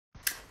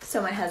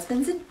So my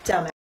husband's a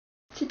dumbass.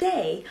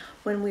 Today,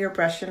 when we were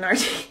brushing our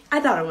teeth, I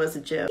thought it was a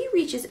joke. He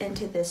reaches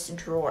into this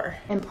drawer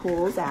and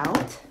pulls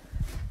out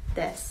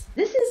this.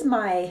 This is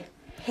my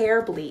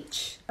hair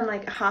bleach. I'm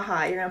like,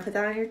 haha, you're gonna put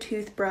that on your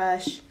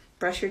toothbrush,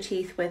 brush your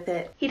teeth with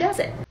it. He does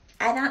it.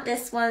 I thought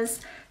this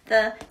was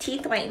the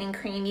teeth whitening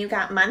cream you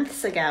got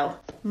months ago.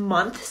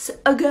 Months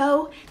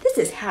ago? This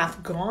is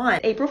half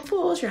gone. April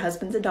Fools, your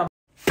husband's a dumb.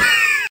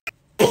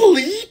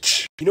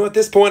 Bleach? You know, at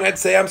this point, I'd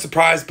say I'm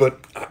surprised, but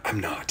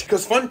I'm not.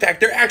 Because fun fact,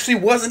 there actually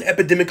was an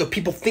epidemic of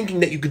people thinking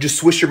that you could just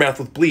swish your mouth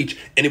with bleach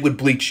and it would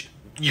bleach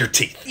your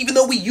teeth. Even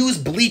though we use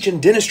bleach in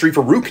dentistry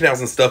for root canals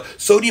and stuff,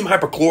 sodium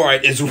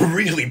hypochlorite is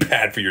really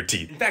bad for your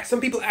teeth. In fact,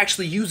 some people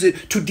actually use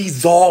it to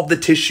dissolve the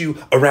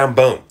tissue around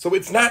bone. So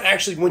it's not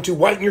actually going to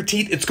whiten your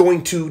teeth, it's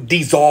going to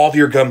dissolve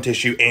your gum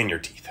tissue and your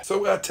teeth.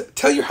 So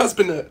tell your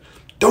husband,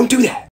 don't do that.